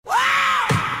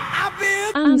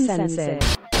Uncensored.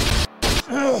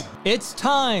 It's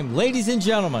time, ladies and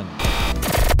gentlemen.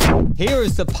 Here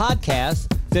is the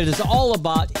podcast that is all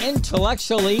about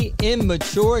intellectually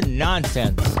immature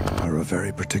nonsense. Are a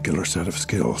very particular set of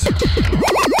skills.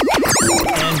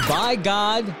 And by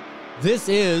God, this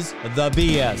is the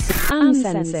BS.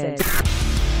 Uncensored.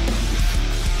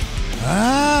 All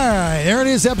right, there it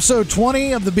is, episode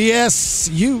 20 of the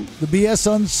BSU, the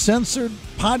BS Uncensored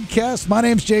podcast. My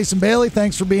name's Jason Bailey.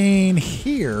 Thanks for being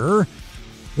here.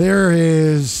 There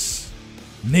is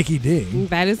NickyD.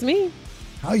 That is me.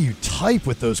 How you type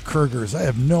with those Kurgers, I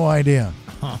have no idea.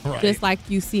 All right. Just like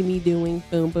you see me doing.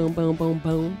 Boom, boom, boom, boom,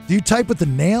 boom. Do you type with the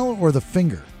nail or the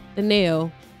finger? The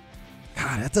nail.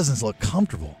 God, that doesn't look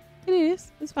comfortable. It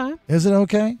is. It's fine. Is it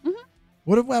okay? Mm-hmm.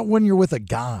 What about when you're with a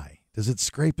guy? Does it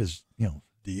scrape his,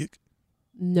 dick?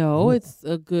 No, Ooh. it's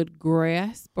a good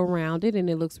grasp around it, and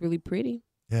it looks really pretty.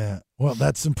 Yeah. Well,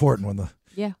 that's important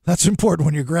Yeah. That's important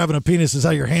when you're grabbing a penis is how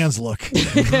your hands look.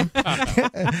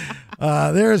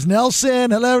 There's Nelson.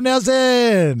 Hello,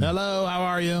 Nelson. Hello, how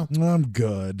are you? I'm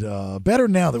good. Better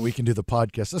now that we can do the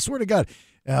podcast. I swear to God.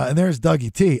 And there's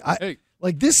Dougie T.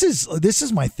 This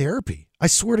is my therapy. I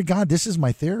swear to God, this is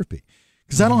my therapy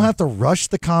because I don't have to rush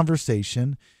the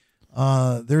conversation.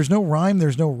 There's no rhyme.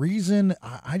 There's no reason.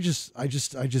 I just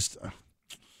had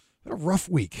a rough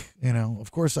week.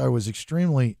 Of course, I was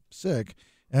extremely sick.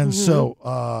 And so,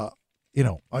 I've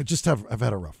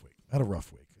had a rough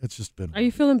week. It's just been. Are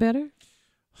you feeling better?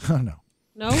 No.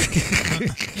 No?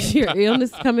 Your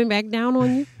illness coming back down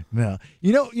on you? No.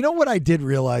 You know what I did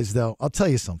realize, though? I'll tell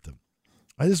you something.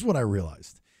 This is what I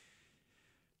realized.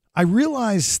 I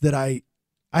realized that I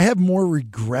have more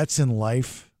regrets in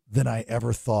life than I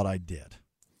ever thought I did.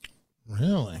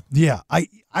 Really? Yeah.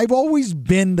 I've always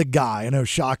been the guy, I know,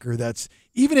 shocker, that's,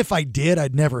 even if I did,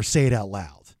 I'd never say it out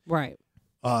loud. Right.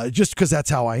 Just because that's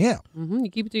how I am. Mm-hmm.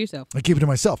 You keep it to yourself. I keep it to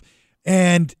myself.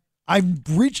 And I've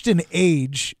reached an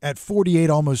age at 48,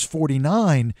 almost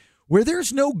 49, where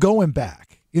there's no going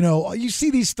back. You see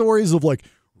these stories of like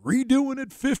redoing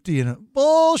at 50 and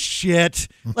bullshit.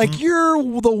 Like you're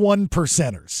the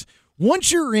 1%ers.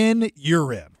 Once you're in,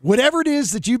 you're in. Whatever it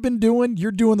is that you've been doing,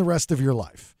 you're doing the rest of your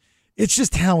life. It's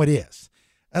just how it is.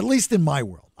 At least in my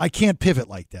world. I can't pivot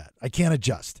like that. I can't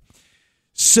adjust.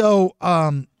 So,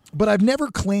 but I've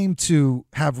never claimed to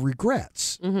have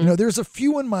regrets. Mm-hmm. There's a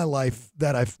few in my life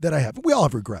that I have. We all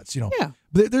have regrets, Yeah.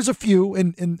 But there's a few,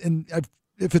 and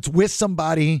if it's with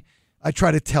somebody, I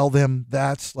try to tell them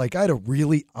that. Like I had a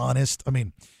really honest.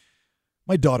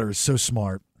 My daughter is so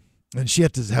smart, and she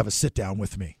had to have a sit down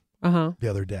with me the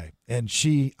other day, and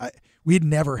we had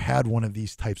never had one of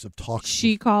these types of talks.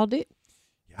 She called it?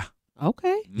 Yeah.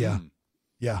 Okay. Yeah.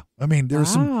 Yeah.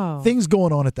 There's some things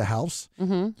going on at the house,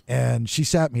 and she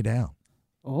sat me down.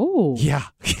 Oh. Yeah.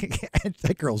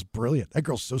 That girl's brilliant. That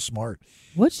girl's so smart.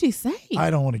 What'd she say?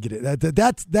 I don't want to get it.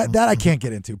 That I can't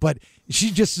get into, but she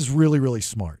just is really, really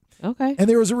smart. Okay. And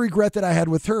there was a regret that I had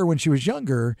with her when she was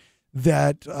younger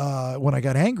that when I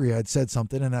got angry, I'd said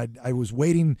something, and I was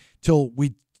waiting till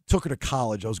we took her to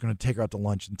college. I was going to take her out to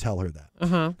lunch and tell her that.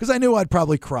 Because I knew I'd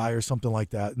probably cry or something like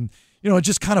that. And, it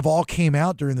just kind of all came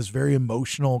out during this very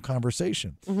emotional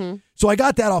conversation. So I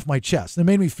got that off my chest. And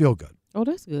it made me feel good. Oh,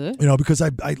 that's good. Because I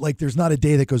like, there's not a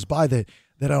day that goes by that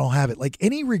I don't have it. Like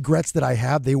any regrets that I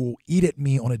have, they will eat at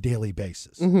me on a daily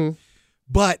basis.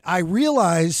 But I've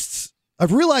realized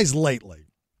lately,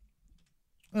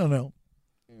 I don't know,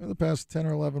 in the past 10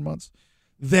 or 11 months,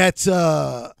 that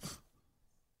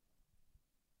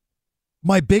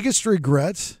my biggest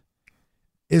regret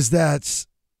is that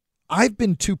I've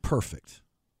been too perfect.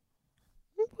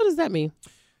 What does that mean?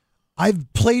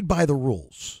 I've played by the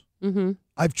rules. Mm-hmm.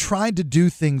 I've tried to do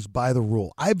things by the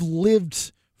rule. I've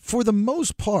lived, for the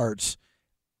most part,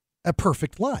 a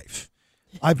perfect life.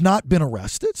 I've not been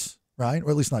arrested, right?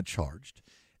 Or at least not charged.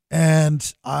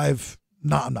 And I'm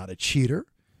not a cheater.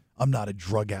 I'm not a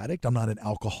drug addict. I'm not an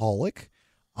alcoholic.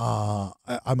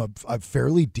 I'm a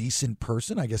fairly decent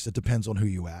person. I guess it depends on who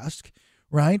you ask,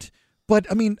 right? But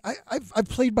I've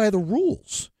played by the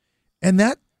rules, and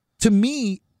that to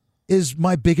me is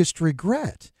my biggest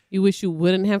regret. You wish you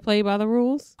wouldn't have played by the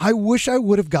rules? I wish I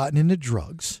would have gotten into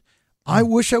drugs. I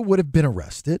wish I would have been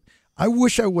arrested. I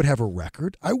wish I would have a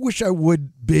record. I wish I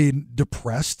would be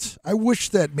depressed. I wish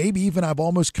that maybe even I've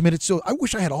almost committed. So I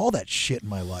wish I had all that shit in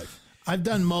my life. I've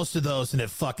done most of those and it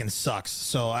fucking sucks.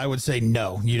 So I would say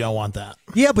no, you don't want that.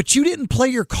 Yeah, but you didn't play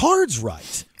your cards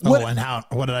right. What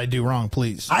did I do wrong,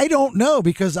 please? I don't know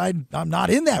because I'm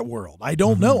not in that world. I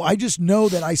don't know. I just know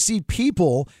that I see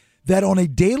people that on a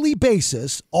daily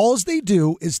basis, all they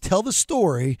do is tell the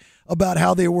story about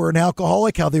how they were an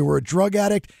alcoholic, how they were a drug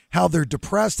addict, how they're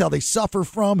depressed, how they suffer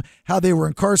from, how they were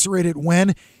incarcerated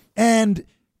when. And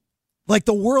like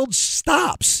the world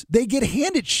stops. They get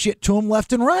handed shit to them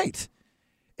left and right.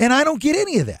 And I don't get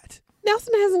any of that.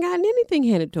 Nelson hasn't gotten anything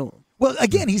handed to him. Well,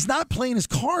 again, he's not playing his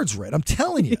cards right. I'm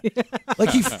telling you. Like,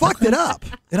 he fucked it up.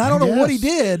 And I don't know what he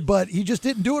did, but he just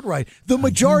didn't do it right. The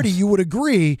majority, you would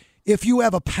agree, if you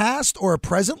have a past or a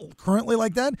present currently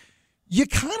like that, you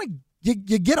kind of you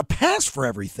get a pass for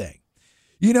everything.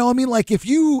 You know, I mean, like if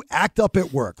you act up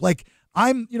at work, like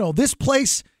this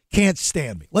place can't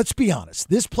stand me. Let's be honest.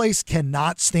 This place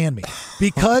cannot stand me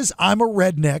because I'm a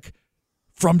redneck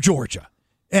from Georgia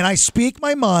and I speak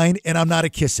my mind and I'm not a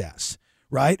kiss ass.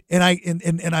 Right. And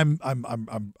I'm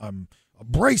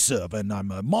abrasive and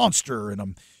I'm a monster and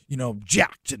I'm,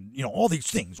 jacked and, all these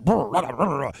things,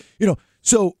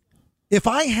 so if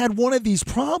I had one of these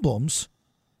problems,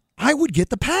 I would get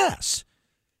the pass.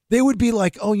 They would be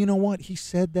like, oh, you know what? He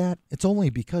said that. It's only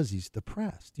because he's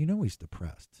depressed. He's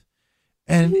depressed.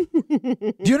 And do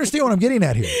you understand what I'm getting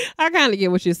at here? I kind of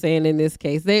get what you're saying in this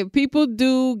case. People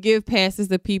do give passes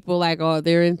to people like, oh,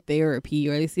 they're in therapy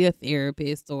or they see a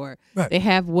therapist or they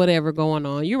have whatever going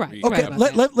on. You're right. Okay,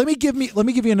 let me give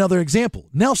you another example.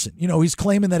 Nelson, he's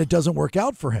claiming that it doesn't work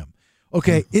out for him.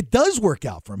 Okay, it does work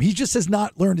out for him. He just has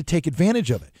not learned to take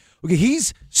advantage of it. Okay,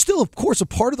 he's still, of course, a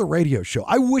part of the radio show.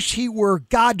 I wish he were,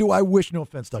 God, do I wish, no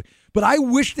offense, Doug, but I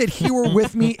wish that he were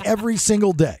with me every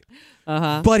single day.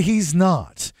 But he's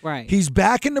not. Right. He's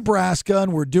back in Nebraska,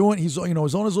 and he's on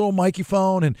his little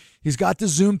microphone, and he's got the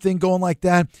Zoom thing going like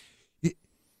that.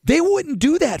 They wouldn't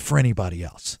do that for anybody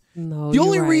else. No, the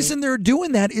only reason they're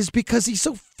doing that is because he's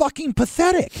so fucking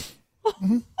pathetic.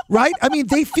 Right? I mean,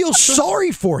 they feel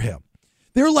sorry for him.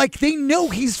 They're like, they know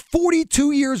he's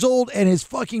 42 years old and is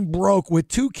fucking broke with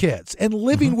 2 kids and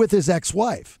living with his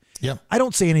ex-wife. Yeah. I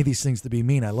don't say any of these things to be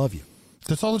mean. I love you.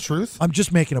 That's all the truth. I'm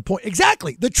just making a point.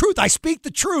 Exactly. The truth. I speak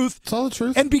the truth. That's all the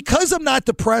truth. And because I'm not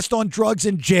depressed on drugs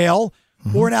in jail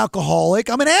or an alcoholic,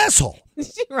 I'm an asshole.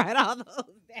 Did you write all those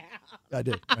down? I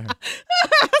did. I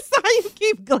saw you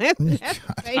keep glancing at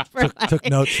the paper. Took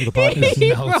notes for the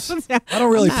podcast. I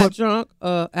don't really put drunk.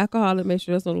 Alcoholic. Make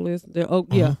sure that's on the list. Oh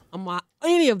yeah, I'm not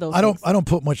any of those. I don't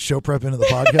put much show prep into the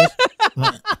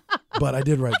podcast, but I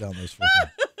did write down those 4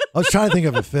 things. I was trying to think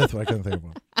of a 5th, but I couldn't think of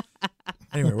one.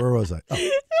 Anyway, where was I? Oh.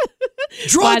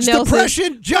 Drugs,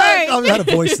 depression, I had a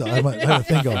voice though. I had a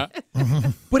thing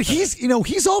going. But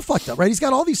he's all fucked up, right? He's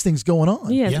got all these things going on.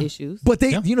 He has issues. But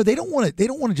they don't want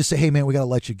to just say, hey man, we got to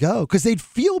let you go, because they'd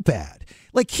feel bad.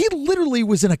 Like he literally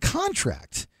was in a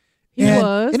contract.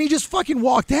 And he just fucking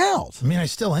walked out. I mean, I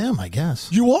still am, I guess.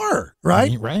 You are, right? I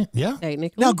mean, right? Yeah.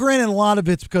 Technically. Now, granted, a lot of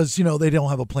it's because, they don't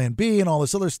have a plan B and all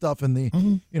this other stuff and the,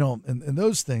 and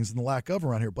those things and the lack of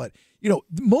around here. But,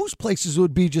 most places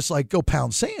would be just like, go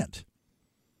pound sand.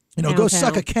 Go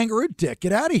suck a kangaroo dick.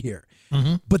 Get out of here.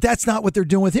 But that's not what they're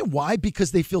doing with him. Why?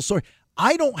 Because they feel sorry.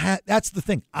 That's the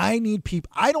thing. I need people.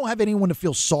 I don't have anyone to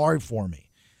feel sorry for me.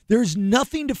 There's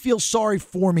nothing to feel sorry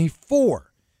for me for.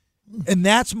 And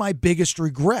that's my biggest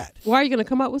regret. Why are you going to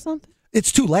come up with something? It's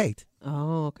too late.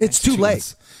 Oh, okay. It's too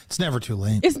late. It's never too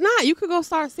late. It's not. You could go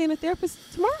start seeing a therapist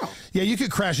tomorrow. Yeah, you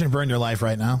could crash and burn your life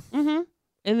right now. And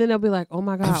then they'll be like, oh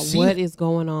my God, what is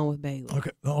going on with Bailey? Okay.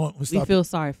 No, we feel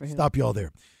sorry for him. Stop y'all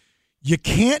there. You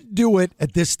can't do it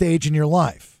at this stage in your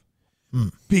life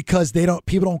because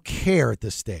people don't care at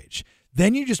this stage.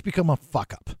 Then you just become a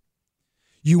fuck up.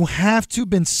 You have to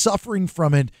been suffering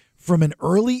from it from an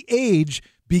early age,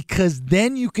 because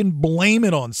then you can blame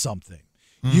it on something.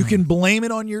 You can blame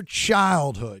it on your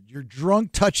childhood, your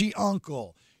drunk, touchy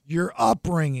uncle, your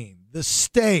upbringing, the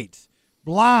state,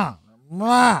 blah,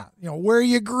 blah, where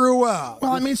you grew up.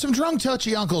 Well, I mean, some drunk,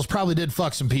 touchy uncles probably did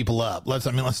fuck some people up. Let's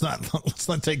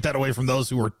not take that away from those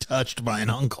who were touched by an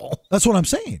uncle. That's what I'm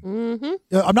saying.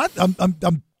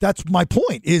 That's my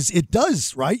point. Is it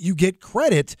does, right? You get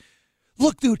credit.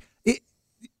 Look, dude,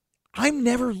 I'm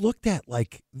never looked at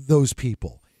like those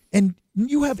people. And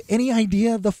you have any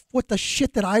idea what the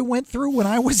shit that I went through when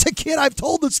I was a kid? I've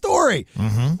told the story.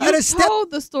 You've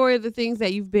told the story of the things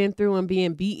that you've been through and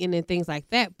being beaten and things like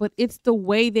that. But it's the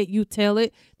way that you tell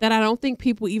it that I don't think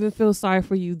people even feel sorry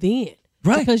for you then.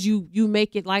 Right. Because you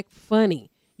make it like funny.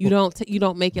 You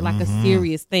don't make it like a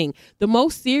serious thing. The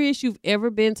most serious you've ever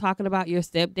been talking about your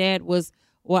stepdad was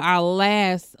our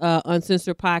last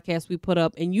Uncensored podcast we put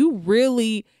up. And you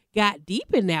really got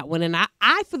deep in that one, and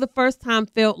I for the first time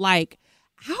felt like,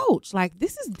 ouch, like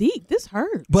this is deep, this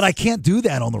hurts. But I can't do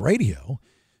that on the radio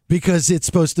because it's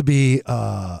supposed to be,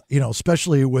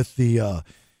 especially with the,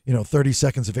 30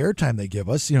 seconds of airtime they give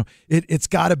us. It's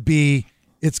got to be,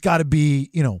 I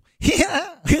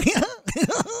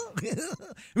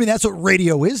mean, that's what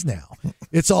radio is now.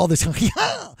 It's all this,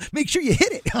 make sure you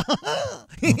hit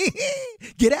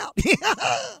it. Get out.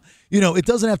 It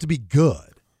doesn't have to be good.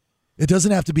 It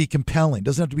doesn't have to be compelling. It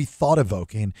doesn't have to be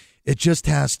thought-evoking. It just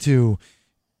has to,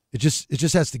 it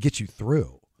just has to get you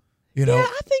through. Yeah,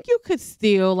 I think you could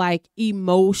still like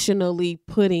emotionally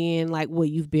put in like what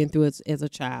you've been through as a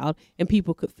child, and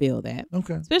people could feel that.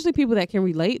 Okay. Especially people that can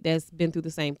relate that's been through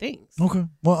the same things. Okay.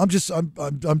 Well,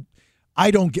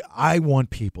 I want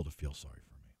people to feel sorry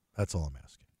for me. That's all I'm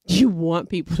asking. You want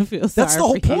people to feel sorry. That's the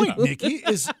whole for point, you. Nikki.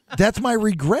 That's my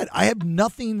regret. I have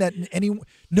nothing that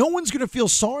no one's going to feel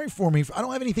sorry for me. I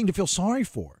don't have anything to feel sorry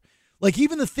for. Like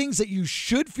even the things that you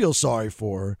should feel sorry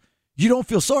for, you don't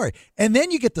feel sorry. And then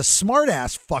you get the smart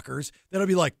ass fuckers that'll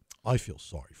be like, I feel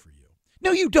sorry for you.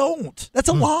 No, you don't. That's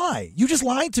a lie. You just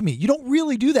lied to me. You don't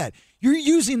really do that. You're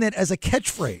using that as a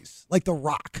catchphrase, like The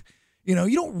Rock. You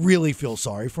don't really feel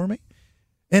sorry for me.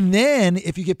 And then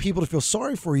if you get people to feel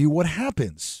sorry for you, what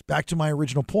happens? Back to my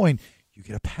original point, you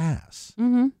get a pass.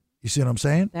 Mm-hmm. You see what I'm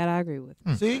saying? That I agree with.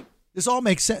 See? This all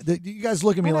makes sense. You guys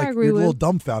look at me That I like agree you're a little with.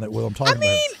 dumbfounded with what I'm talking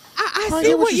about. I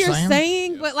see what you're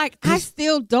saying, but like I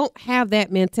still don't have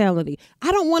that mentality.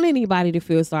 I don't want anybody to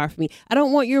feel sorry for me. I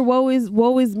don't want your woe is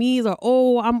me's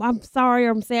or I'm sorry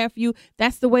or I'm sad for you.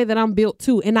 That's the way that I'm built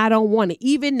too, and I don't want it.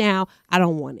 Even now, I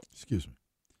don't want it. Excuse me.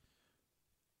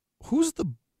 Who's the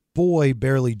boy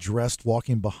barely dressed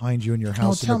walking behind you in your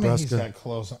house in Nebraska? Tell me he's that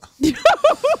close.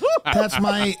 That's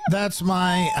my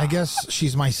I guess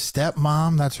she's my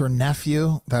stepmom. That's her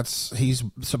nephew. He's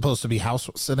supposed to be house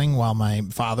sitting while my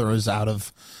father is out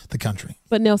of the country.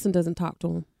 But Nelson doesn't talk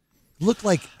to him. He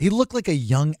looked like a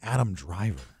young Adam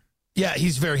Driver. Yeah,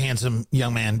 he's a very handsome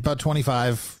young man, about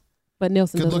 25. But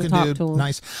Nelson Good doesn't looking talk dude, to him.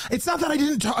 nice. It's not that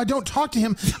I don't talk to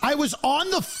him. I was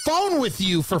on the phone with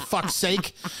you for fuck's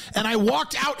sake, and I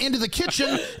walked out into the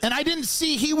kitchen, and I didn't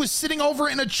see he was sitting over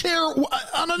in a chair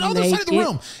on another side of the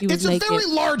room. It's a very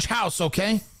large house,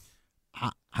 okay?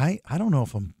 I don't know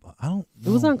if I don't know. It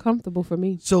was uncomfortable for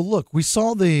me. So look, we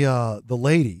saw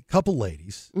the couple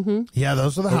ladies. Mm-hmm. Yeah,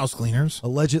 those are the house cleaners.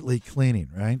 Allegedly cleaning,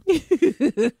 right?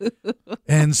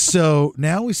 And so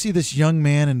now we see this young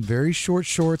man in very short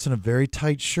shorts and a very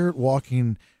tight shirt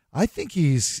walking. I think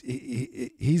he's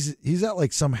at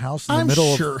like some house in the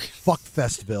middle of Fuck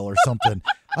Festville or something.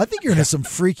 I think you're into some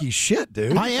freaky shit,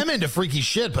 dude. I am into freaky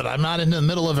shit, but I'm not in the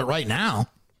middle of it right now.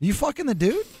 You fucking the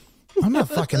dude? I'm not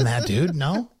fucking that dude,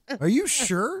 no. Are you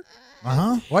sure?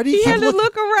 Uh-huh. Why do you He keep had to looking?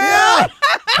 look around Yeah.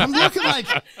 I'm looking like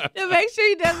to make sure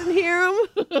he doesn't hear him.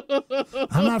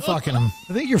 I'm not fucking him.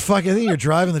 I think you're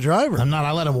driving the driver. I'm not.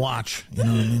 I let him watch. You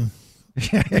know what I mean?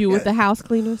 You with the house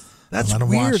cleaners? That's let him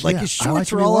weird. watch. Like Yeah, his I like shorts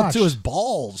to are be all up watched. to his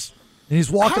balls, and he's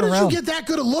walking How did around. you get that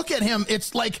good a look at him?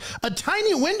 It's like a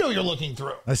tiny window you're looking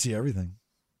through. I see everything.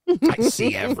 I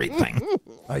see everything.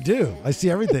 I do. I see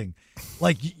everything.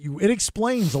 Like it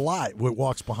explains a lot what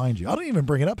walks behind you. I don't even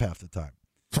bring it up half the time.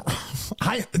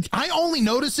 I only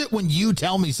notice it when you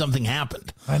tell me something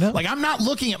happened. I know. Like I'm not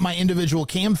looking at my individual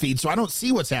cam feed, so I don't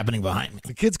see what's happening behind me.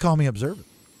 The kids call me observant.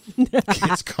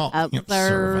 It's called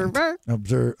observant.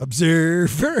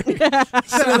 Observer. Yeah.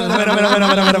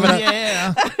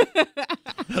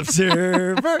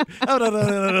 Observer.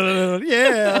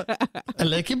 Yeah. I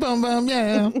like your bum bum.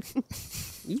 Yeah.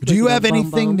 Do you have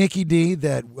anything, Nikki D,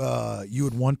 that you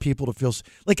would want people to feel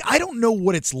like? I don't know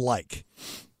what it's like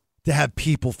to have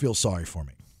people feel sorry for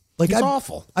me. Like It's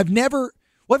awful. I've never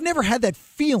had that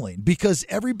feeling because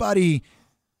everybody,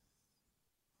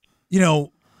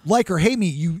 like or hate me,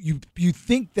 you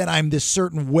think that I'm this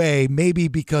certain way, maybe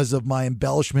because of my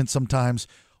embellishment sometimes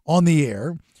on the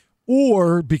air,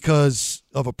 or because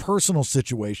of a personal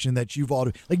situation that you've all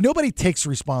like. Nobody takes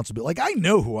responsibility. Like I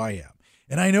know who I am.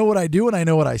 And I know what I do and I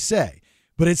know what I say.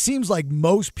 But it seems like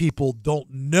most people don't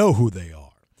know who they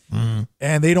are. Mm-hmm.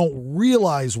 And they don't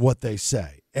realize what they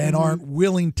say and aren't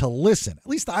willing to listen. At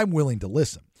least I'm willing to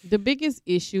listen. The biggest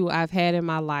issue I've had in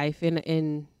my life,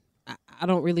 and I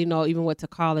don't really know even what to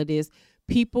call it, is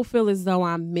people feel as though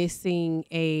I'm missing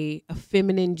a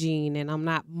feminine gene and I'm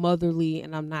not motherly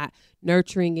and I'm not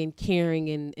nurturing and caring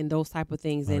and those type of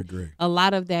things. I and agree. A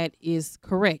lot of that is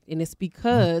correct. And it's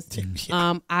because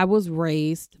I was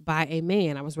raised by a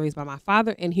man. I was raised by my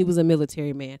father and he was a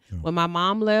military man. When my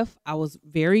mom left, I was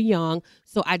very young.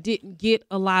 So I didn't get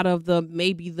a lot of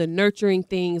maybe the nurturing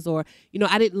things, or,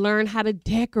 I didn't learn how to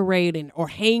decorate or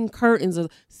hang curtains or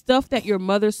stuff that your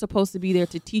mother's supposed to be there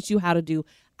to teach you how to do.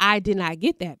 I did not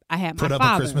get that. I had my Put up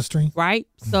father. a Christmas tree. Right?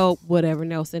 So whatever,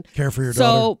 Nelson. Care for your daughter.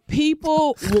 So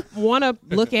people want to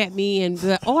look at me and be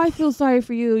like, oh, I feel sorry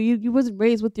for you. You wasn't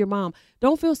raised with your mom.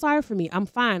 Don't feel sorry for me. I'm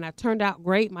fine. I turned out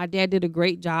great. My dad did a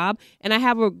great job. And I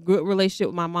have a good relationship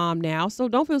with my mom now. So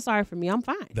don't feel sorry for me. I'm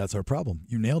fine. That's our problem.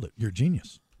 You nailed it. You're a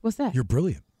genius. What's that? You're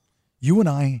brilliant. You and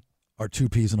I are two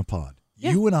peas in a pod.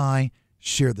 Yeah. You and I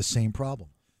share the same problem.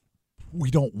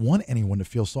 We don't want anyone to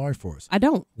feel sorry for us. I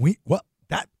don't.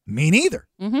 Me neither.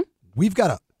 Mm-hmm. We've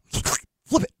got to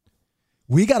flip it.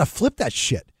 We got to flip that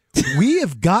shit. We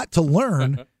have got to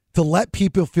learn to let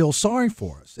people feel sorry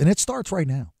for us. And it starts right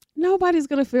now. Nobody's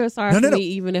going to feel sorry for me,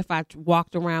 even if I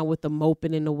walked around with the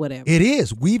moping and the whatever. It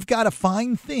is. We've got to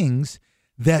find things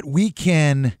that we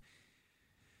can,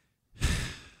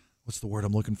 what's the word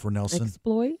I'm looking for, Nelson?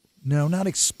 Exploit? No, not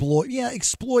exploit. Yeah,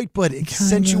 exploit, but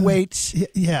accentuate.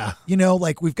 Yeah. You know,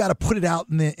 like we've got to put it out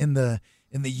in the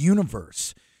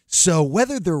universe. So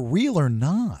whether they're real or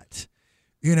not,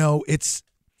 you know, it's.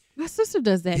 My sister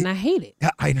does that, and I hate it.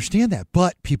 I understand that,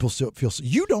 but people still feel.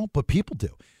 You don't, but people do.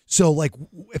 So, like,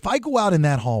 if I go out in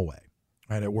that hallway,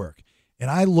 right, at work, and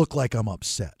I look like I'm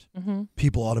upset,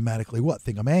 people automatically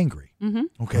think I'm angry.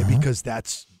 Mm-hmm. Okay, because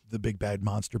that's the big bad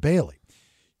monster Bailey.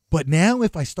 But now,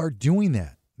 if I start doing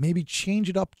that, maybe change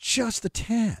it up just a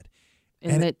tad.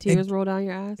 And let tears roll down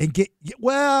your eyes? And I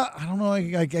don't know.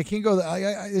 I can't go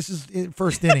there. This is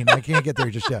first inning. I can't get there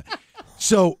just yet.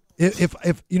 So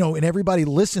if you know, and everybody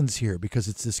listens here because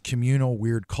it's this communal,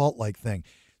 weird cult-like thing.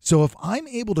 So if I'm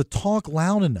able to talk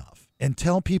loud enough and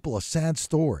tell people a sad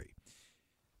story,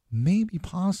 maybe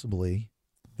possibly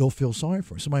they'll feel sorry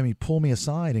for me. Somebody may pull me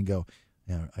aside and go,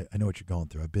 yeah, I know what you're going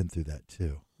through. I've been through that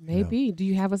too. Maybe. You know? Do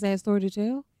you have a sad story to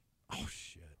tell? Oh,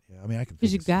 shit. Yeah, I mean, I can.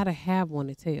 Because you got to have one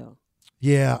to tell.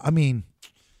 Yeah, I mean,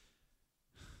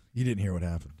 you didn't hear what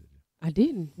happened, did you? I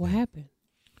didn't. What happened?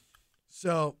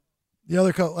 So, the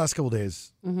last couple of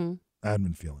days, I hadn't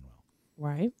been feeling well.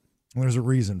 Right. And there's a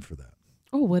reason for that.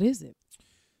 Oh, what is it?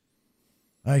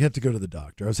 I had to go to the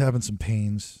doctor. I was having some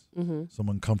pains, some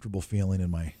uncomfortable feeling in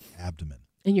my abdomen.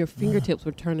 And your fingertips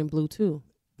were turning blue, too.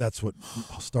 That's what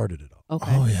started it all.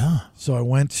 Okay. Oh, yeah. So I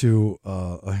went to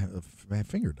a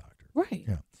finger doctor. Right.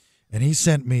 Yeah. And he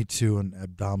sent me to an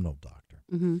abdominal doctor.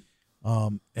 Mm-hmm.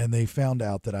 And they found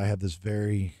out that I have this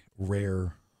very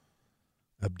rare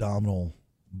abdominal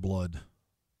blood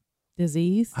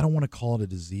disease. I don't want to call it a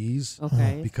disease,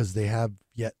 okay, because they have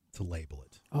yet to label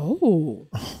it. Oh,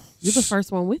 you're the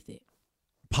first one with it.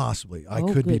 Possibly, I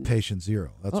could be patient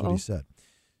zero. That's what he said.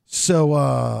 So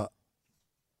I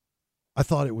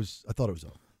thought it was over.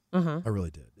 I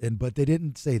really did. But they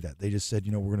didn't say that. They just said,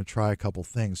 we're going to try a couple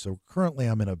things. So currently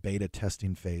I'm in a beta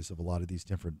testing phase of a lot of these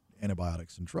different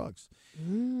antibiotics and drugs.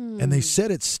 And they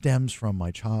said it stems from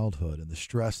my childhood and the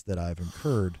stress that I've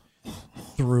incurred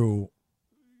through,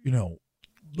 your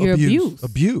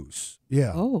abuse.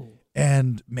 Yeah. Oh.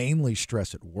 And mainly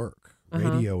stress at work,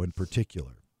 radio in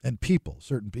particular. And people,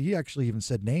 he actually even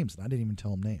said names, and I didn't even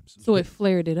tell him names. So it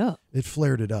flared it up. It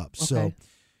flared it up. Okay. So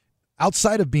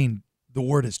outside of being, the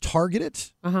word is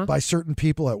targeted by certain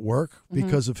people at work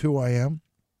because of who I am,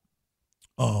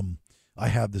 I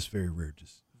have this very rare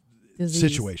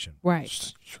situation.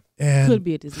 Right. And could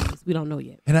be a disease. We don't know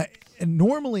yet. And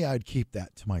normally I'd keep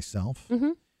that to myself.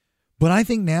 But I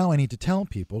think now I need to tell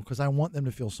people because I want them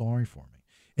to feel sorry for me.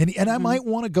 And I might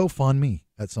want to GoFundMe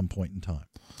at some point in time.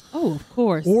 Oh, of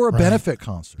course. Or a benefit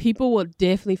concert. People will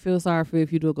definitely feel sorry for you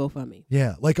if you do a GoFundMe.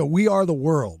 Yeah, like a We Are the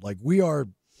World. Like we are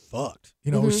fucked,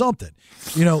 or something.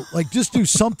 Like just do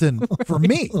something for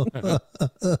me.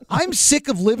 I'm sick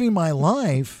of living my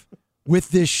life with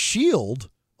this shield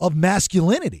of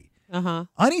masculinity.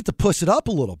 I need to push it up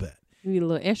a little bit. You need a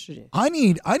little estrogen. I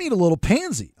need a little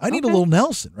pansy. I need a little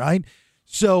Nelson, right?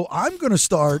 So I'm going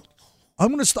to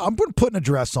put a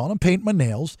dress on. I'm painting my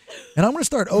nails, and I'm going to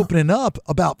start opening up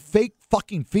about fake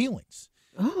fucking feelings.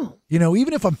 Oh.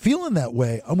 Even if I'm feeling that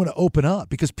way, I'm going to open up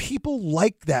because people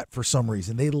like that for some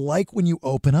reason. They like when you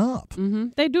open up.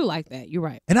 They do like that. You're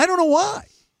right. And I don't know why.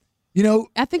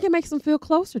 I think it makes them feel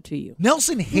closer to you.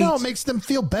 Nelson hates. No, it makes them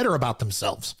feel better about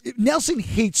themselves. Nelson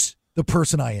hates the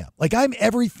person I am. Like I'm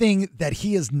everything that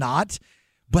he is not,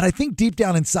 but I think deep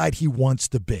down inside he wants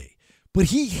to be. But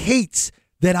he hates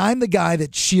that I'm the guy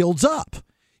that shields up.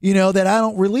 that I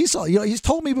don't release all. He's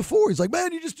told me before. He's like,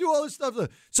 man, you just do all this stuff.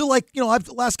 So like,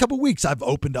 the last couple of weeks I've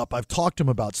opened up. I've talked to him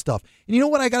about stuff. And you know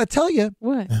what I got to tell you?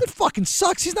 What? It fucking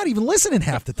sucks. He's not even listening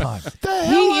half the time.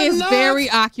 He is very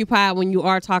occupied when you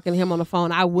are talking to him on the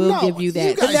phone. I will give you that.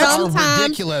 You guys are Sometimes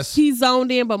ridiculous. he's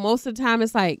zoned in, but most of the time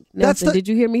it's like, Nelson, did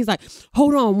you hear me? He's like,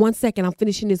 hold on 1 second. I'm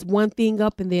finishing this one thing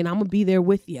up, and then I'm going to be there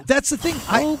with you. That's the thing.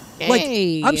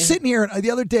 I'm sitting here, and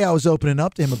the other day I was opening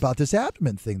up to him about this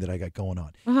abdomen thing that I got going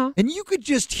on. And you could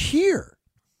just hear.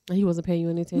 He wasn't paying you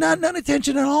any attention? None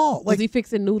attention at all. Was he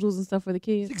fixing noodles and stuff for the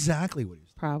kids? That's exactly what he was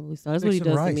doing. Probably so. That's what he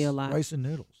does to me a lot. Rice and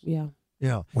noodles. Yeah.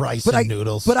 Yeah. Rice and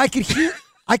noodles. But I could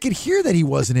hear that he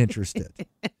wasn't interested.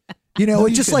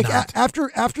 It's just like after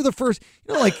the first,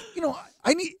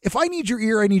 if I need your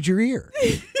ear, I need your ear.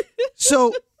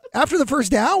 So after the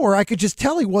first hour, I could just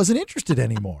tell he wasn't interested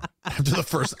anymore. After the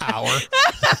first hour.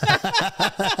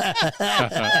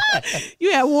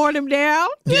 You had worn him down?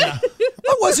 Yeah.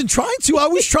 I wasn't trying to.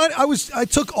 I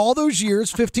took all those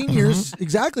years, 15 years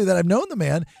exactly that I've known the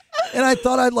man, and I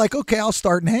thought I'll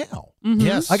start now.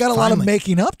 Yes. I got a lot of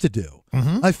making up to do.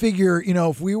 Mm-hmm. I figure,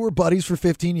 if we were buddies for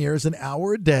 15 years, an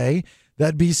hour a day,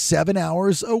 that'd be 7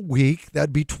 hours a week.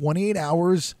 That'd be 28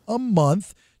 hours a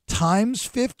month times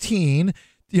 15.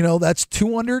 That's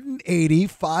 280,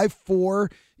 4,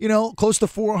 close to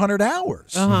 400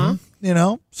 hours.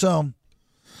 So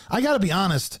I got to be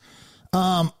honest.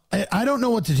 I don't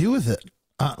know what to do with it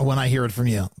when I hear it from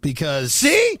you because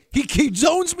see, he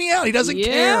zones me out. He doesn't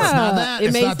care. It's not that.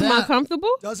 It makes him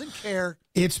uncomfortable. Doesn't care.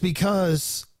 It's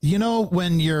because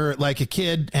when you're like a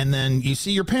kid and then you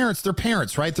see your parents, they're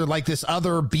parents, right? They're like this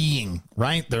other being,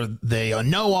 right? They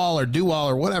know all or do all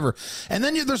or whatever. And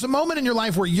then there's a moment in your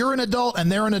life where you're an adult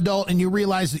and they're an adult and you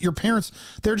realize that your parents,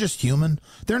 they're just human.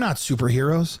 They're not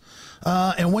superheroes.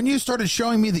 And when you started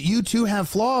showing me that you too have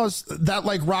flaws, that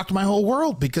rocked my whole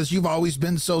world because you've always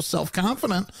been so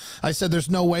self-confident. I said, there's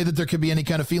no way that there could be any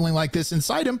kind of feeling like this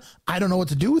inside him. I don't know what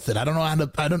to do with it. I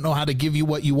don't know how to give you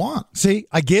what you want. See,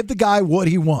 I give the guy what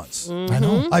he wants. Mm-hmm. I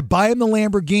know. I buy him the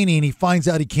Lamborghini and he finds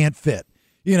out he can't fit.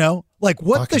 What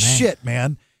Fucking the shit,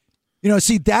 man?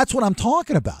 See, that's what I'm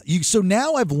talking about. So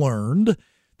now I've learned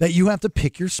that you have to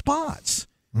pick your spots.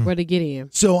 Where to get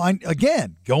in. So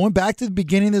again, going back to the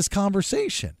beginning of this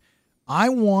conversation, I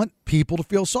want people to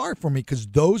feel sorry for me because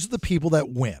those are the people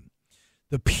that win.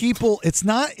 The people, it's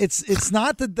not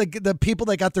the people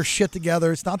that got their shit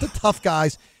together. It's not the tough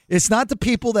guys. It's not the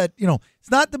people that,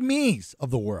 it's not the me's of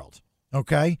the world.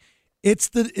 Okay. It's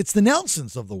the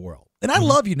Nelsons of the world. And I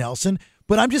love you, Nelson,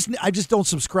 but I just don't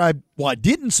subscribe. Well, I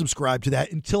didn't subscribe to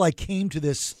that until I came to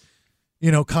this,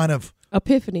 kind of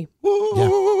epiphany.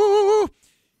 Yeah.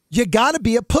 You got to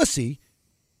be a pussy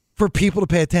for people to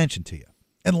pay attention to you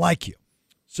and like you.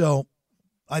 So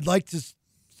I'd like to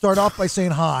start off by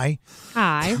saying hi.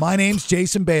 Hi. My name's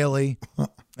Jason Bailey,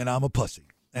 and I'm a pussy,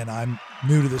 and I'm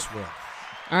new to this world.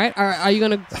 All right. Are you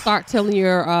going to start telling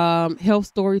your health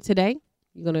story today?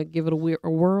 You're going to give it a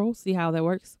whirl, see how that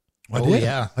works? I did.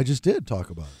 Yeah. I just did talk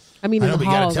about it. I mean, in the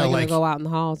halls. Are you going to go out in the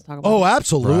halls and talk about it? Oh,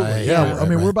 absolutely. Right, yeah. right, I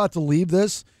mean, right. we're about to leave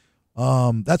this.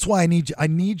 That's why I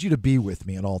need you to be with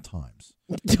me at all times.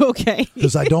 Okay.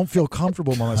 Because I don't feel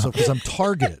comfortable by myself because I'm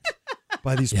targeted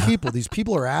by these people. These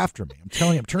people are after me. I'm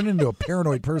telling you, I'm turning into a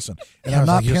paranoid person. And I'm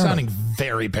not You're paranoid. sounding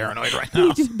very paranoid right You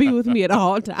now. just be with me at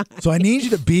all times. So I need you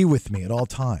to be with me at all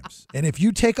times. And if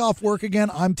you take off work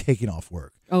again, I'm taking off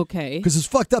work. Okay. Because it's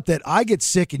fucked up that I get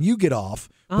sick and you get off,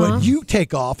 but you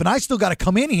take off and I still got to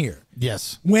come in here.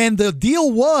 Yes. When the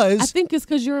deal was, I think it's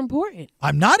because you're important.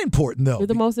 I'm not important though. You're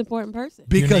the most important person.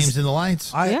 Your Because name's in the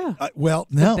lights. well,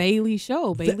 no. The Bailey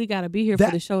show. Bailey got to be here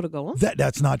for the show to go on.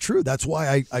 That's not true. That's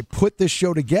why I put this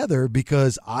show together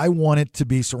because I want it to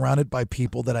be surrounded by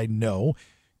people that I know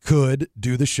could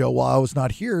do the show while I was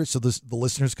not here, so the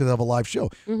listeners could have a live show.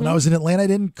 When I was in Atlanta,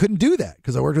 I couldn't do that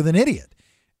because I worked with an idiot,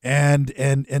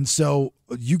 and so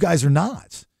you guys are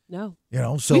not. No.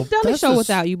 So we've done a show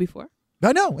without you before.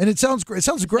 I know, and it sounds great. It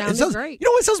sounds great. It sounds great. You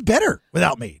know what? It sounds better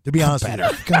without me, to be honest with you.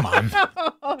 Come on.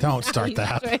 Don't start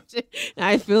that.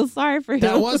 I feel sorry for him.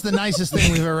 That was the nicest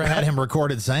thing we've ever had him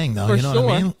recorded saying, though. For You know what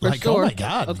I sure. mean? For Like, sure. oh my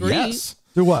God. Agreed. Yes.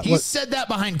 Do what? He's said that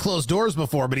behind closed doors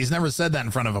before, but he's never said that in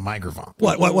front of a microphone.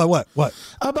 What?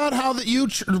 About how that you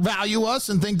value us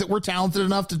and think that we're talented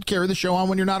enough to carry the show on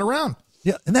when you're not around.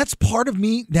 Yeah, and that's part of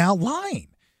me now lying.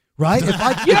 Right?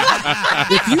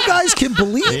 If you guys can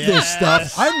believe this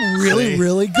stuff, I'm really,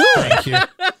 really good. Thank you.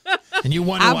 And you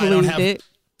wonder why I don't have it.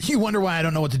 You wonder why I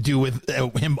don't know what to do with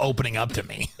him opening up to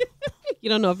me.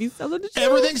 You don't know if he's selling the show.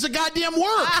 Everything's a goddamn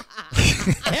work.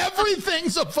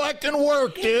 Everything's a fucking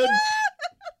work, dude.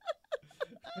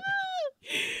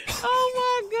 Oh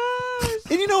my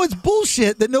you know, it's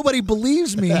bullshit that nobody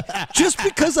believes me just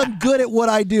because I'm good at what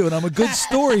I do and I'm a good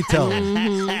storyteller.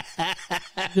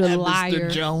 Good liar.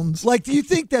 Mr. Jones. Like, do you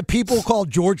think that people call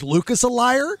George Lucas a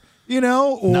liar? You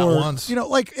know, or Not once. you know,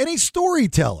 like any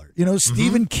storyteller. You know,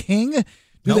 Stephen King.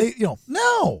 Do they? You know,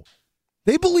 no.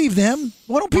 They believe them.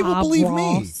 Why don't people Bob believe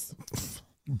Ross.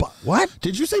 me? What?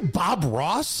 Did you say Bob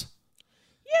Ross?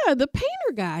 Yeah, the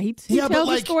painter guy. He Yeah, but tells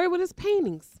like- a story with his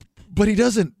paintings. But he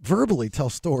doesn't verbally tell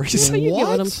stories. So you get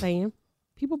what I'm What? saying.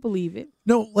 People believe it.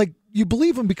 No, like you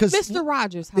believe him because Mr.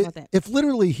 Rogers, how about that? If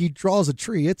literally he draws a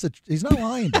tree, he's not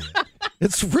lying to you.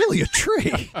 It's really a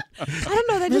tree. I don't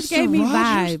know. That just Mr. gave me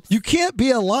Rogers? vibes. You can't be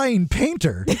a lying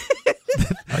painter.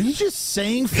 Are you just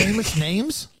saying famous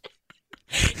names?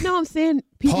 No, I'm saying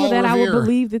people Paul that I Revere. would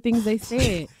believe the things they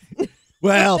said.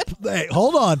 Well, hey,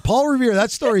 hold on. Paul Revere,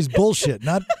 that story's bullshit.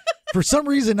 Not for some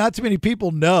reason, not too many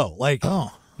people know. Like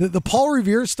the Paul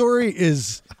Revere story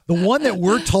is the one that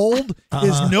we're told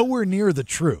is nowhere near the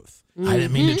truth. I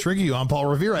didn't mean to trigger you on Paul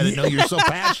Revere. I didn't know you're so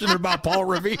passionate about Paul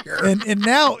Revere. And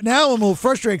now I'm a little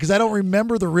frustrated because I don't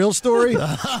remember the real story.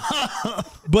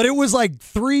 But it was like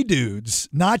 3 dudes,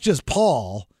 not just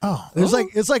Paul.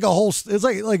 It's like a whole. It's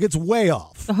like it's way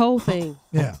off. The whole thing.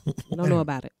 Yeah, I don't know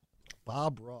about it.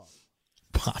 Bob Ross.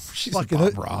 She's Fucking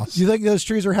Bob Ross. You think those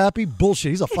trees are happy?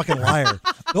 Bullshit. He's a fucking liar.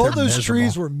 All those miserable.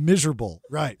 trees were miserable.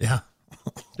 Right. Yeah.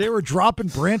 They were dropping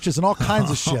branches and all kinds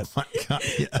of shit. Oh my God,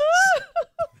 yes.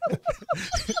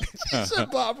 He said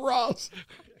Bob Ross.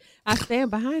 I stand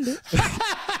behind it.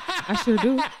 I sure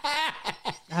do.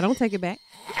 I don't take it back.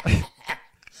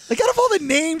 Like, out of all the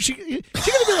names, she gonna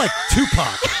be like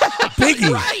Tupac,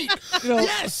 Biggie, Right. you know,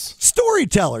 Yes.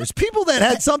 storytellers, people that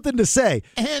had something to say.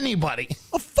 Anybody.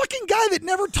 A fucking guy that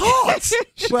never talks.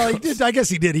 Well, he did. I guess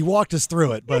he did. He walked us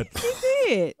through it, but He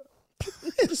did.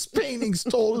 His paintings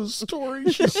told his story.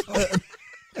 She said.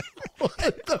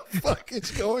 What the fuck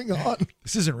is going on?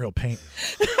 this isn't real paint.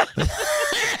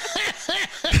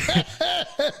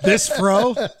 This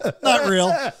fro, not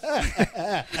real.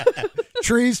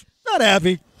 Trees, not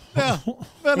happy. No.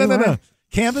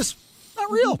 Canvas,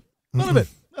 not real. None of it.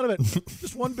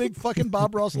 Just one big fucking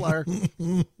Bob Ross liar.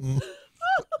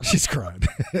 She's crying.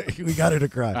 We got her to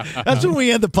cry. That's when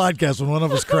we end the podcast, when one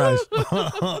of us cries.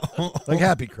 Like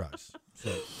happy cries. So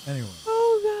anyway.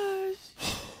 Oh,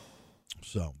 gosh.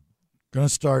 So gonna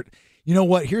start. You know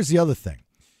what? Here's the other thing.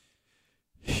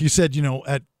 You said, you know,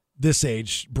 at this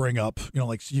age, bring up, you know,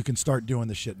 like you can start doing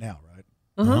the shit now, right?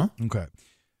 Uh-huh. Okay.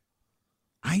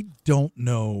 I don't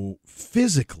know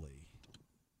physically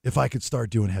if I could start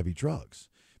doing heavy drugs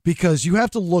because you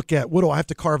have to look at I have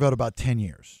to carve out about 10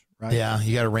 years, right? Yeah,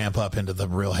 you got to ramp up into the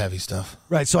real heavy stuff.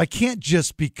 Right. So I can't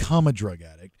just become a drug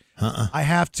addict. I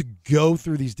have to go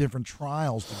through these different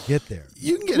trials to get there.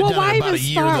 You can get it Well, done why in about even a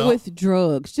year, start though. with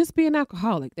drugs? Just be an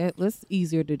alcoholic. That's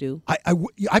easier to do.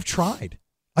 I've tried.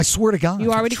 I swear to God.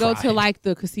 You already go to tried. like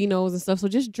the casinos and stuff, so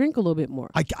just drink a little bit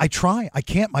more. I try. I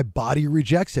can't. My body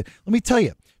rejects it. Let me tell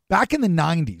you, back in the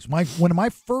 90s,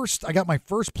 I got my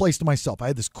first place to myself. I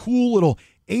had this cool little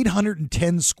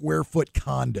 810 square foot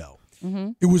condo.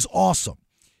 Mm-hmm. It was awesome.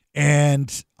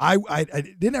 And I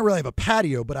didn't really have a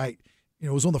patio, but it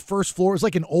was on the first floor. It was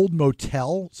like an old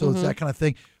motel, so it's that kind of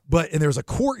thing. And there was a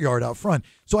courtyard out front.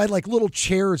 So I had like little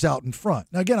chairs out in front.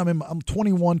 Now, again, I'm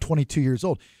 21, 22 years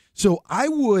old. So I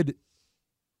would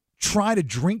try to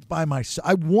drink by myself.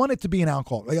 I wanted to be an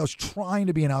alcoholic. Like I was trying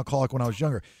to be an alcoholic when I was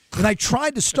younger. And I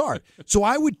tried to start. So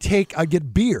I'd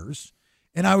get beers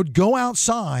and I would go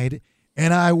outside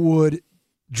and I would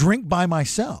drink by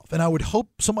myself. And I would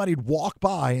hope somebody would walk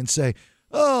by and say,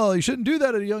 oh, you shouldn't do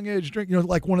that at a young age. Drink,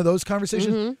 like one of those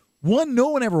conversations. Mm-hmm. One, no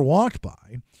one ever walked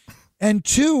by. And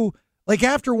 2, like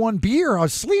after one beer, I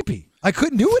was sleepy. I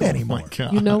couldn't do it anymore.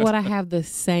 You know what? I have the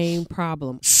same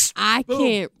problem. I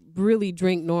can't really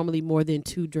drink normally more than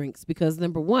 2 drinks because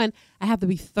number 1, I have to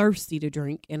be thirsty to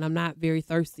drink, and I'm not very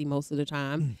thirsty most of the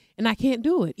time, and I can't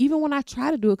do it. Even when I try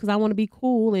to do it because I want to be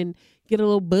cool and get a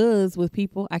little buzz with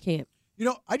people, I can't. You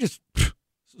know, this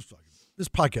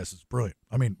podcast is brilliant.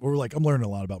 I mean, I'm learning a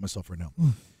lot about myself right now.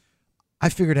 I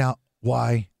figured out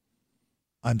why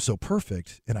I'm so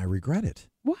perfect, and I regret it.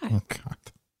 Why? Oh, God.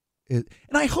 And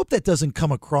I hope that doesn't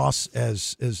come across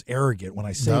as arrogant when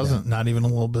I say that. Not even a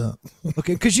little bit.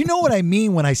 Okay, because you know what I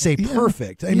mean when I say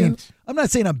perfect. I mean, I'm not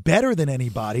saying I'm better than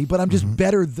anybody, but I'm just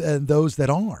better than those that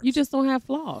aren't. You just don't have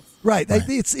flaws. Right.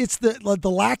 It's the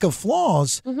lack of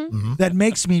flaws that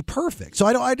makes me perfect. So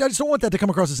I just don't want that to come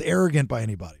across as arrogant by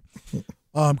anybody.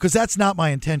 Because that's not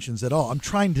my intentions at all. I'm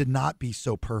trying to not be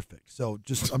so perfect. So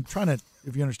I'm trying to,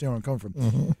 if you understand where I'm coming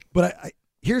from. But I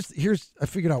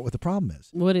figured out what the problem is.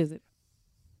 What is it?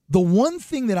 The one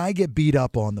thing that I get beat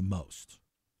up on the most,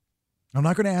 I'm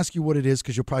not going to ask you what it is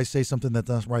because you'll probably say something that's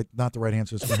not the right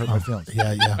answer. It's going to hurt my feelings.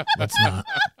 Yeah, that's not.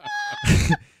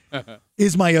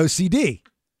 Is my OCD,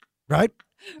 right?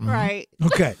 Right.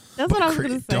 Okay. That's what I was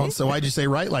going to say. So why'd you say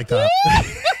right like that?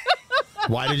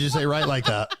 Why did you say right like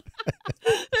that?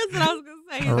 That's what I was going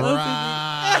to say.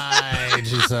 Right,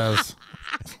 she says.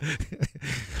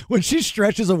 When she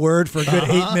stretches a word for a good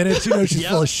 8 minutes, you know she's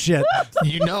full of shit.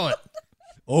 You know it.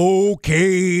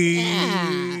 Okay.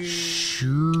 Yeah.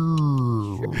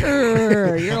 Sure.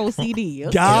 You're OCD.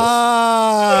 Okay.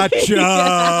 Gotcha.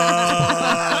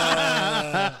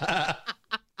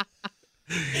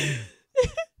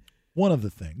 One of the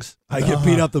things I get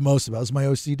beat up the most about is my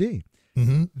OCD.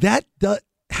 Mm-hmm.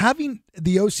 Having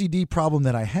the OCD problem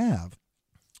that I have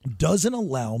doesn't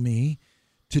allow me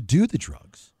to do the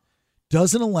drugs,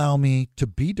 doesn't allow me to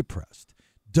be depressed,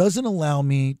 doesn't allow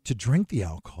me to drink the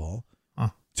alcohol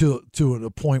to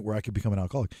a point where I could become an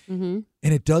alcoholic. Mm-hmm.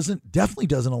 And it definitely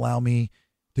doesn't allow me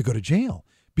to go to jail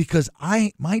because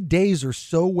my days are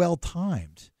so well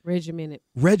timed. Regimented.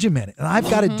 And I've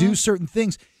got to do certain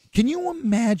things. Can you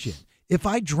imagine if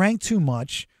I drank too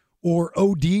much or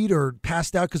OD'd or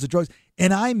passed out because of drugs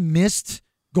and I missed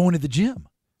going to the gym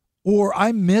or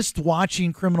I missed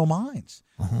watching Criminal Minds?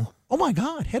 Oh, my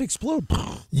God. Head explode.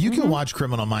 You can watch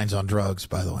Criminal Minds on drugs,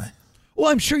 by the way. Well,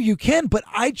 I'm sure you can, but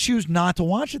I choose not to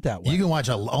watch it that way. You can watch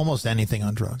almost anything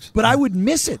on drugs. But I would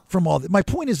miss it from all that. My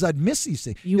point is I'd miss these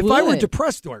things. If I were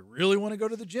depressed, do I really want to go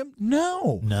to the gym?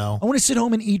 No. I want to sit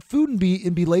home and eat food and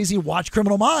be lazy and watch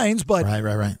Criminal Minds, but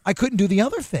right. I couldn't do the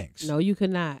other things. No, you could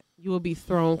not. You will be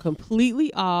thrown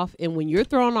completely off, and when you're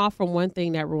thrown off from one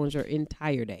thing, that ruins your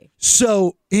entire day.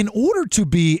 So in order to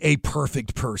be a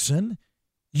perfect person,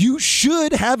 you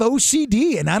should have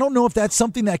OCD, and I don't know if that's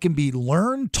something that can be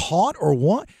learned, taught, or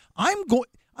what. I'm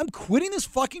quitting this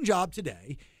fucking job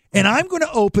today, and I'm going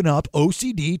to open up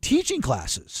OCD teaching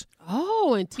classes.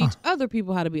 Oh, and teach other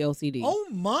people how to be OCD. Oh,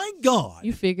 my God.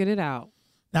 You figured it out.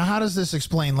 Now, how does this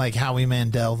explain, like, Howie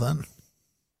Mandel, then?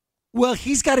 Well,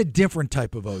 he's got a different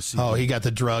type of OCD. Oh, he got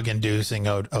the drug-inducing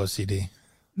OCD.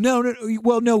 No.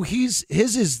 Well, no, his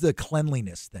is the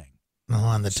cleanliness thing.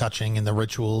 Oh, and the touching and the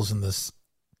rituals and this...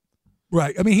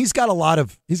 Right. I mean, he's got a lot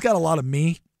of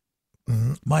me,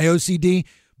 my OCD,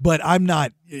 but I'm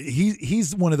not.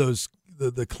 He's one of those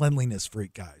the cleanliness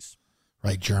freak guys.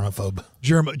 Right, germaphobe.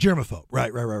 Germaphobe.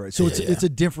 Right. So it's a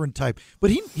different type.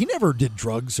 But he never did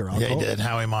drugs or alcohol. Yeah, he did.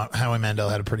 Howie Mandel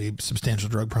had a pretty substantial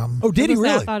drug problem. Oh, did he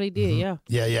really? I thought he did. Yeah.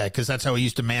 Yeah, because that's how he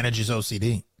used to manage his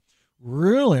OCD.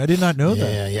 Really? I did not know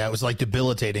that. Yeah. It was like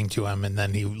debilitating to him, and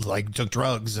then he like took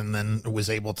drugs, and then was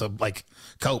able to like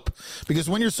cope. Because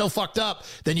when you're so fucked up,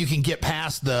 then you can get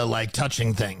past the like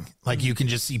touching thing. Like you can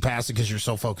just see past it because you're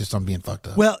so focused on being fucked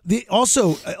up. Well,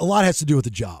 also a lot has to do with the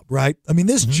job, right? I mean,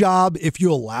 this job, if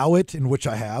you allow it, in which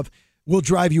I have, will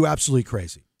drive you absolutely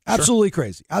crazy, absolutely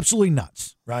crazy, absolutely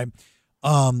nuts, right?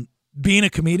 Being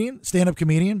a comedian, stand-up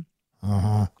comedian,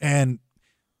 and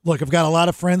look, I've got a lot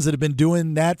of friends that have been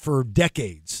doing that for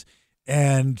decades,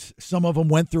 and some of them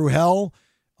went through hell.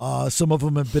 Some of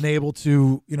them have been able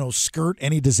to, skirt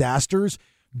any disasters,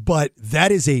 but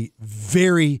that is a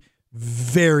very,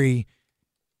 very,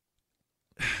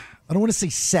 I don't want to say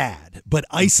sad, but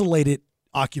isolated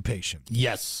occupation.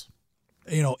 Yes.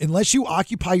 Unless you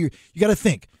occupy you got to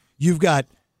think, you've got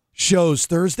shows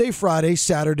Thursday, Friday,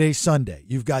 Saturday, Sunday.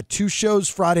 You've got 2 shows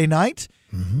Friday night.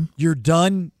 You're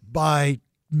done by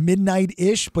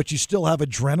midnight-ish, but you still have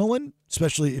adrenaline,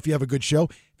 especially if you have a good show.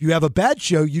 If you have a bad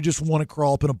show, you just want to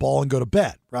crawl up in a ball and go to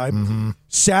bed, right?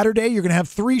 Saturday, you're going to have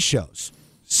 3 shows.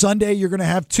 Sunday, you're going to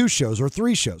have 2 shows or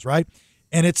 3 shows, right?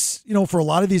 And it's, for a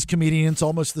lot of these comedians,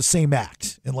 almost the same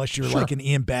act, unless you're like an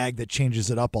Ian Bagg that changes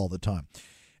it up all the time.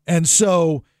 And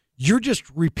so you're just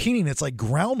repeating. It's like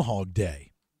Groundhog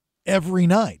Day every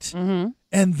night. And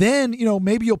then,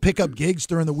 maybe you'll pick up gigs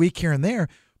during the week here and there,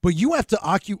 but you have to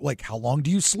occupy, like, how long do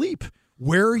you sleep?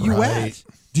 Where are you at?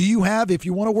 Do you have, if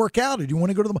you want to work out or do you want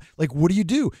to go to the, like, what do you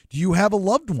do? Do you have a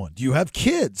loved one? Do you have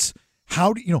kids?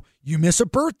 How do you miss a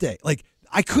birthday? Like,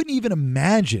 I couldn't even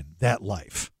imagine that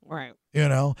life. Right.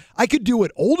 I could do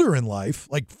it older in life,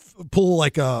 like pull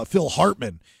like Phil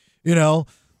Hartman,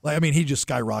 Like, I mean, he just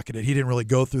skyrocketed. He didn't really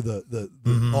go through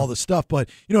the all the stuff, but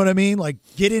you know what I mean? Like,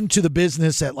 get into the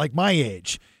business at like my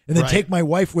age. And then take my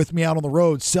wife with me out on the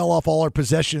road, sell off all our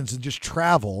possessions, and just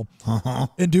travel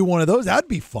and do one of those. That'd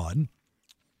be fun.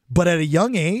 But at a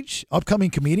young age,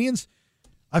 upcoming comedians,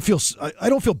 I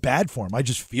don't feel bad for them. I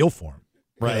just feel for them.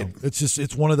 Right.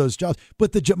 It's one of those jobs.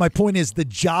 But my point is, the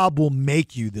job will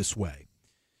make you this way.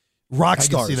 Rock I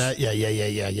stars. can see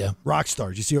that. Yeah. Rock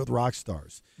stars. You see it with rock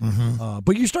stars. Mm-hmm.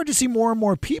 But you start to see more and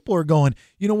more people are going,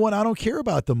 you know what? I don't care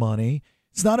about the money.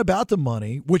 It's not about the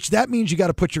money, which that means you got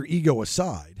to put your ego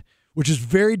aside, which is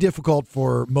very difficult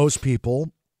for most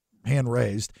people, hand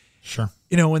raised. Sure.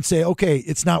 And say, okay,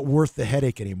 it's not worth the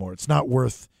headache anymore. It's not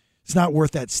worth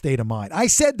that state of mind. I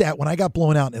said that when I got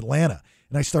blown out in Atlanta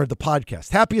and I started the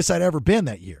podcast. Happiest I'd ever been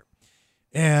that year.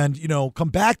 And, come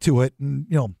back to it and,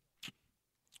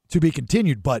 to be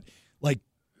continued. But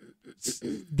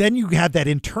then you have that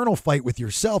internal fight with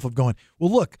yourself of going,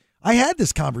 well, look, I had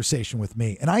this conversation with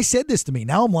me and I said this to me.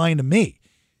 Now I'm lying to me.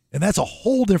 And that's a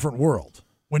whole different world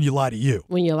when you lie to you.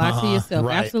 When you lie to yourself.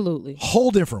 Right. Absolutely.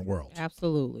 Whole different world.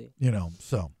 Absolutely.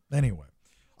 So anyway,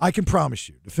 I can promise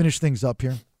you to finish things up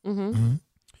here. Mm-hmm.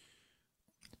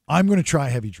 I'm going to try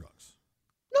heavy drugs.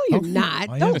 No, you're not.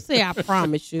 I am. Don't say I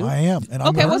promise you. I am. And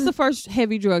Okay, what's the first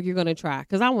heavy drug you're going to try?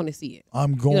 Because I want to see it.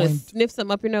 I'm You going. gonna sniff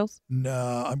something up your nose?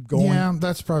 No, I'm going. Yeah,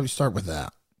 that's probably start with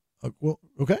that.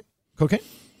 Okay. Cocaine?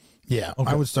 Yeah,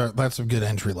 Okay. I would start. That's a good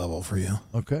entry level for you.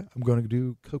 Okay. I'm going to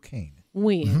do cocaine.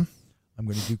 When? I'm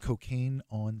going to do cocaine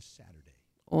on Saturday.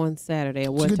 On Saturday. At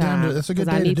a what good time time? to- that's a good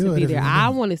 'Cause I day to need do to it be if there. you're gonna I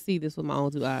do it. want to see this with my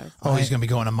own two eyes. Oh, he's going to be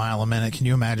going a mile a minute. Can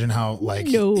you imagine how No.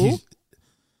 he'd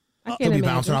I be can't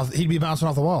bouncing imagine. off? He'd be bouncing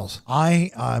off the walls. I'm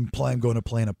going to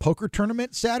play in a poker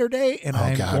tournament Saturday, and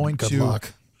I'm God, going good to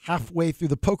luck. halfway through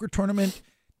the poker tournament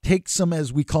take some,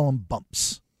 as we call them,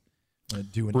 bumps. I'm going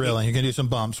to do an Really? You're going to do some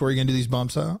bumps. Where are you going to do these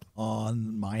bumps out?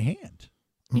 on my hand.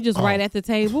 You just right at the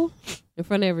table in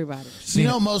front of everybody. You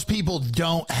know, most people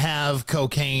don't have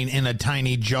cocaine in a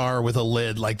tiny jar with a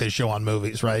lid like they show on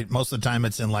movies, right? Most of the time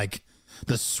it's in like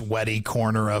the sweaty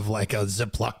corner of like a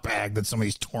Ziploc bag that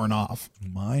somebody's torn off.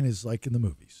 Mine is like in the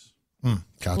movies.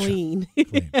 Gotcha. Clean.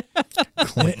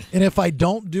 And if I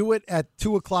don't do it at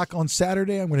 2:00 on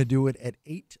Saturday, I'm going to do it at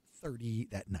 8:30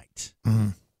 that night.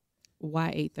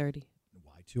 Why 8:30?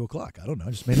 Why 2:00? I don't know.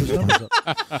 I just made those numbers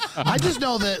up. I just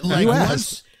know that like You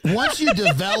asked. once you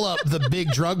develop the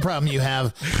big drug problem you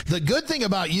have, the good thing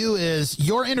about you is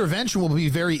your intervention will be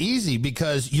very easy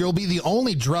because you'll be the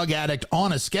only drug addict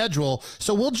on a schedule.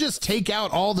 So we'll just take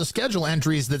out all the schedule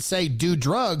entries that say do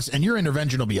drugs and your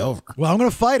intervention will be over. Well, I'm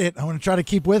going to fight it. I'm going to try to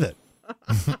keep with it.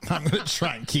 I'm going to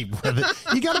try and keep with it.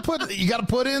 You got to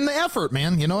put in the effort,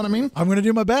 man. You know what I mean? I'm going to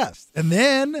do my best. And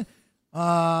then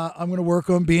I'm going to work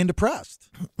on being depressed.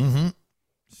 Mm-hmm.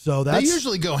 So They that's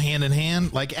usually go hand in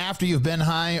hand, like after you've been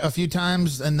high a few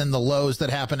times and then the lows that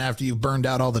happen after you've burned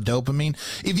out all the dopamine.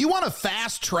 If you want to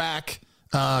fast track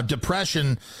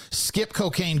depression, skip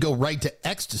cocaine, go right to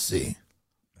ecstasy.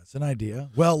 that's an idea.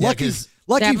 Well, Yeah, lucky 'cause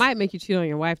That might make you cheat on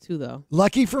your wife too, though.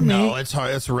 lucky for me. No, it's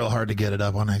hard. It's real hard to get it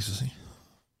up on ecstasy.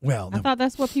 Well, I no, thought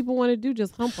that's what people want to do,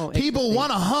 just hump on. People ecstasy.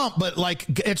 want to hump, but like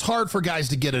it's hard for guys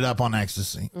to get it up on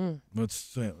ecstasy.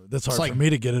 that's hard like- for me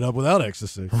to get it up without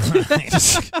ecstasy.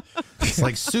 It's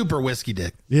like super whiskey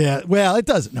dick. Yeah, well, it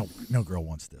doesn't. No girl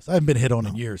wants this. I haven't been hit on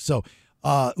in years. So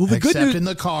the good Except news. in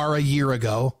the car a year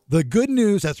ago. The good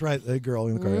news, that's right, the girl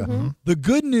in the car. Yeah. The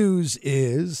good news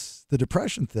is the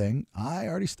depression thing. I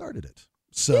already started it,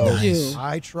 so Did you?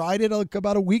 I tried it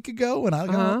about a week ago, and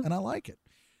I like it.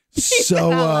 So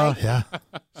Yeah.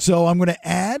 so I'm going to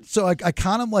add. So I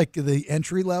kind of like the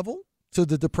entry level to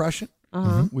the depression.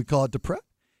 We call it Depre,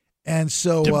 and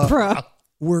so Bruh.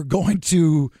 we're going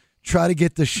to try to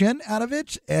get the shin out of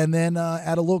it, and then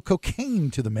add a little cocaine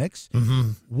to the mix.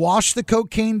 Wash the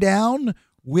cocaine down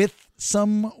with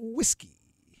some whiskey.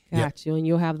 Got you, and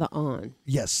you'll have the on.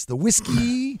 Yes, the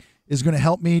whiskey is going to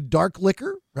help me dark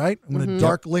liquor, right? I'm going to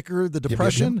dark liquor the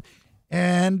depression,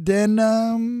 and then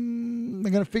I'm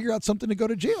going to figure out something to go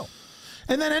to jail.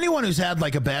 And then anyone who's had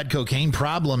like a bad cocaine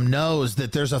problem knows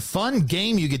that there's a fun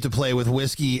game you get to play with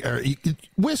whiskey, or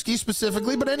whiskey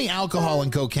specifically, but any alcohol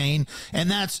and cocaine. And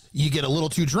that's, you get a little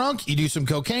too drunk, you do some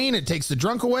cocaine, it takes the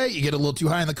drunk away. You get a little too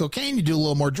high on the cocaine, you do a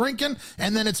little more drinking,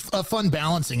 and then it's a fun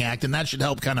balancing act. And that should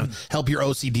help help your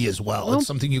OCD as well. It's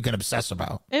something you can obsess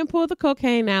about. And pull the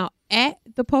cocaine out at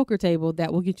the poker table.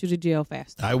 That will get you to jail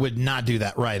faster. I would not do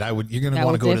that right. You're going to That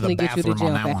want to will go to the definitely get you to bathroom on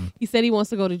jail that fast. one. He said he wants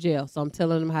to go to jail, so I'm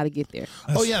telling him how to get there.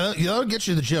 Oh yeah, that'll get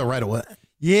you to jail right away.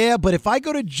 Yeah, but if I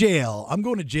go to jail, I'm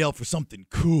going to jail for something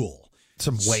cool.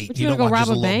 Some weight. But You you don't wanna want go just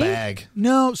a rob a little bank? bag.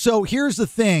 No, so here's the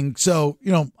thing. So,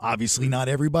 obviously not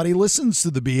everybody listens to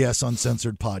the BS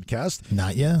Uncensored podcast.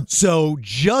 Not yet. So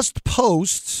just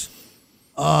posts.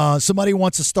 Somebody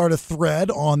wants to start a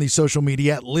thread on the social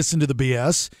media at Listen to the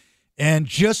BS and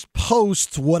just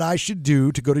post what I should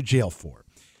do to go to jail for.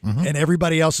 And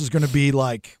everybody else is going to be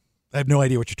like, I have no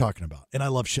idea what you're talking about. And I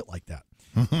love shit like that.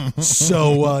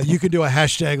 So you can do a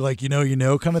hashtag like, you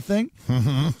know kind of thing.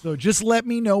 So just let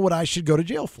me know what I should go to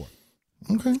jail for.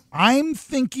 Okay. I'm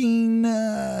thinking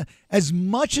as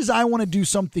much as I want to do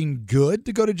something good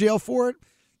to go to jail for it,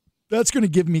 that's going to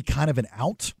give me kind of an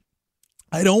out.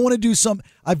 I don't want to do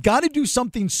I've got to do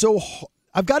something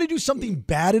I've got to do something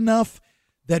bad enough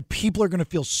that people are going to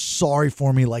feel sorry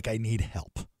for me like I need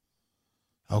help.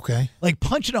 Okay. Like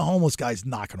punching a homeless guy is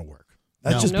not going to work.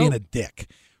 That's just being a dick,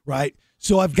 right?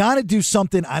 So I've got to do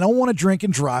something. I don't want to drink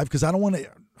and drive because I don't want to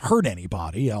hurt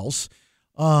anybody else.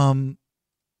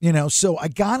 So I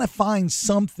got to find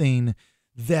something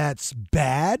that's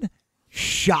bad,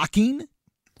 shocking,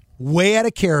 way out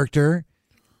of character,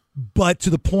 but to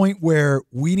the point where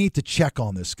we need to check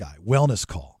on this guy. Wellness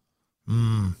call.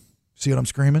 See what I'm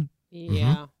screaming?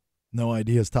 Yeah. No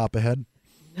ideas top ahead?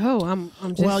 No, I'm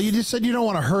just... Well, you just said you don't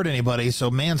want to hurt anybody,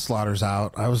 so manslaughter's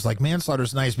out. I was like,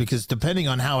 manslaughter's nice because depending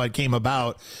on how it came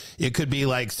about, it could be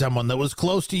like someone that was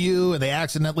close to you and they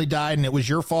accidentally died and it was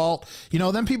your fault.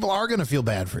 Then people are going to feel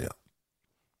bad for you.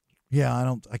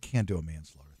 Yeah, I can't do a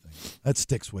manslaughter thing. That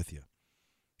sticks with you.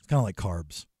 It's kind of like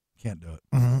carbs. Can't do it.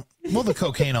 Mm-hmm. Well, the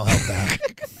cocaine will help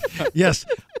that. Yes.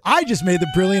 I just made the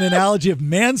brilliant analogy of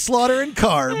manslaughter and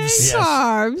carbs. Yes.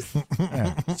 Carbs.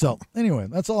 Yeah. So, anyway,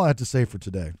 that's all I had to say for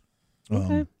today.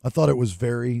 Okay. I thought it was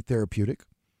very therapeutic.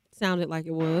 Sounded like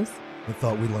it was. I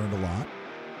thought we learned a lot.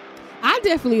 I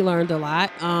definitely learned a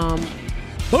lot.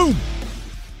 Boom.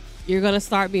 You're going to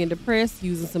start being depressed,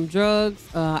 using some drugs.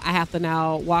 I have to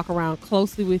now walk around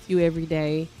closely with you every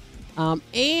day.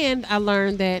 And I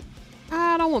learned that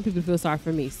I don't want people to feel sorry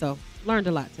for me. So, learned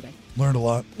a lot today. Learned a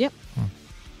lot. Yep.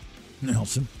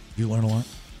 Nelson, you learn a lot?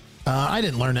 I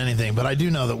didn't learn anything, but I do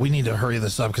know that we need to hurry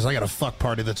this up because I got a fuck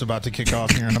party that's about to kick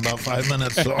off here in about 5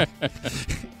 minutes. So.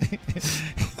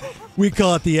 We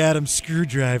call it the Adam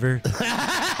Screwdriver.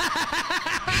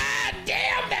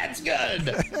 Damn, that's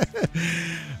good.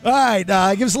 All right.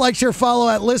 Give us a like, share, follow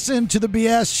at Listen to the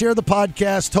BS. Share the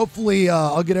podcast. Hopefully,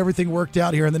 I'll get everything worked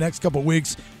out here in the next couple of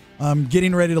weeks. I'm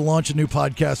getting ready to launch a new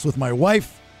podcast with my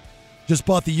wife. Just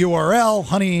bought the URL.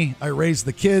 Honey, I Raised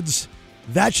the Kids.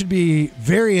 That should be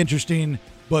very interesting,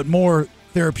 but more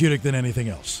therapeutic than anything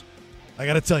else. I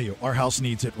got to tell you, our house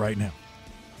needs it right now.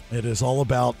 It is all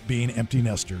about being empty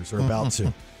nesters, or about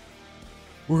to.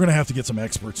 We're going to have to get some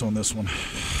experts on this one.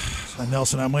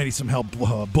 Nelson, I might need some help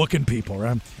booking people,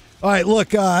 right? All right,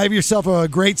 look, have yourself a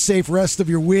great, safe rest of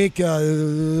your week.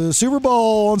 Super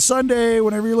Bowl on Sunday,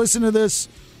 whenever you listen to this.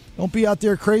 Don't be out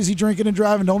there crazy drinking and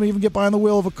driving. Don't even get behind the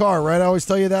wheel of a car, right? I always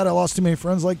tell you that. I lost too many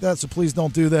friends like that, so please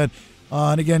don't do that.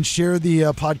 And again, share the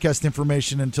podcast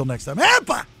information. Until next time.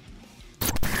 Appa!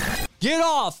 Get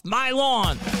off my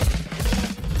lawn!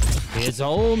 It's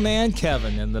old man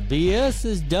Kevin, and the BS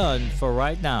is done for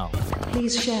right now.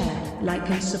 Please share, like,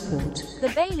 and support.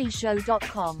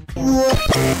 TheBaileyShow.com.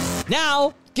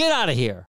 Now, get out of here.